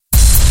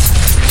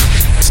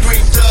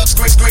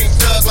scream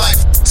thug life.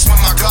 It's when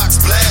my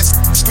Glocks blast.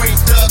 Scream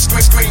thug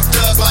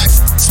life.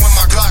 It's when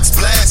my Glocks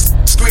blast.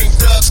 Scream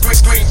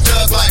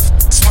thug life.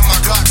 It's when my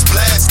Glocks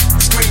blast.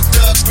 Scream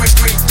thug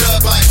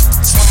life.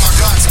 It's when my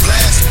Glocks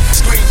blast.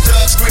 Scream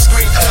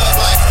thug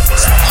life.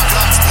 It's when my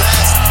Glocks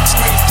blast.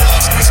 Scream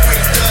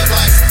thug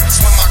life. It's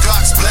when my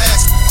Glocks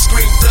blast.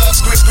 Scream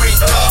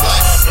thug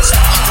life. It's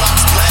when my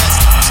Glocks blast.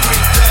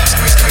 Scream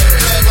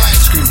thug life.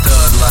 Scream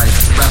thug life.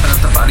 Wrapping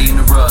up the body in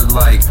the rug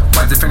like.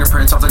 Wipe the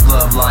fingerprints off the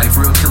glove life.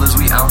 Real killers,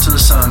 we out to the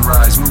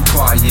sunrise. Move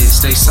quiet,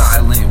 stay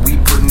silent. We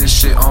putting this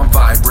shit on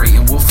vibrate,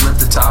 and we'll flip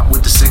the top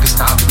with the sickest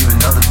top. Leave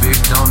another big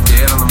dumb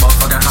dead on the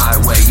motherfucking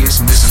highway.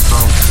 It's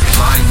misanthrope,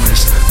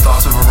 mindless.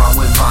 Thoughts of a wrong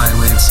with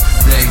violence.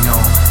 They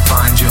gon'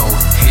 find your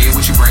head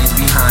with your brains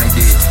behind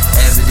it.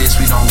 Evidence,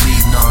 we don't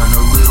leave none.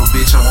 A little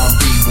bitch, I won't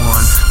be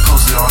one.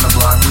 Posted on the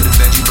block with a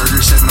veggie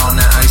burger, sipping on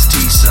that iced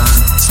tea, son.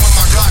 It's when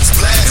my Glocks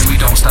blast. And we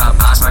don't stop.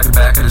 I smack it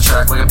back at the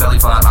track like a belly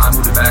flop. I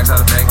move the bags out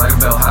of the bank like a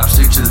bellhop.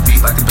 Stick to the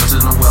beat like they built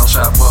it in a well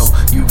shop. Whoa,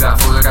 you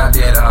got foes, I got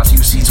dead ops.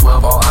 You see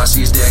 12, all I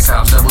see is dead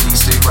cops. Double D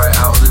stick right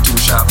out of the tool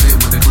shop. Fit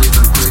with a clip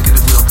and a click and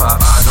a wheel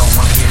pop. I don't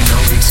wanna hear no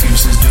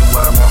excuses. Do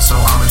what I want, so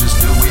I'ma just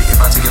do it. If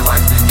I take it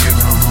life, then you're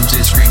gonna lose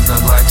it. Scream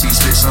thug life,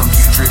 T-spit some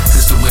putrid.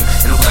 Pistol whip,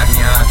 it'll blacken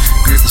your eye.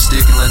 Grip the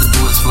stick and let the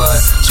bullets fly.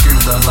 Scream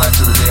thug life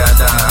till the day I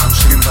die. I'm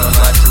screaming thug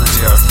life till the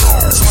day I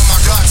fall. It's when my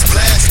Glocks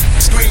blast.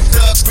 Scream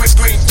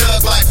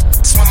thug life.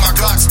 It's when my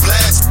Glocks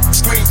blast.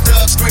 Scream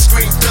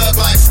thug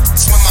life.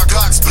 It's when my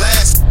Glocks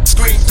blast.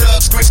 Scream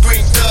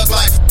thug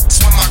life.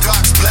 It's when my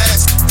Glocks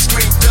blast.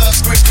 Scream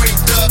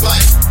thug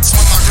life. It's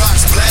when my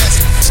Glocks blast.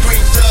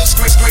 Scream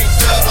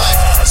thug life.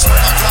 It's when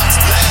my Glocks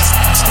blast.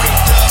 Scream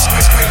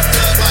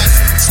thug life.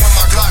 It's when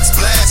my Glocks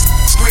blast.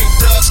 Scream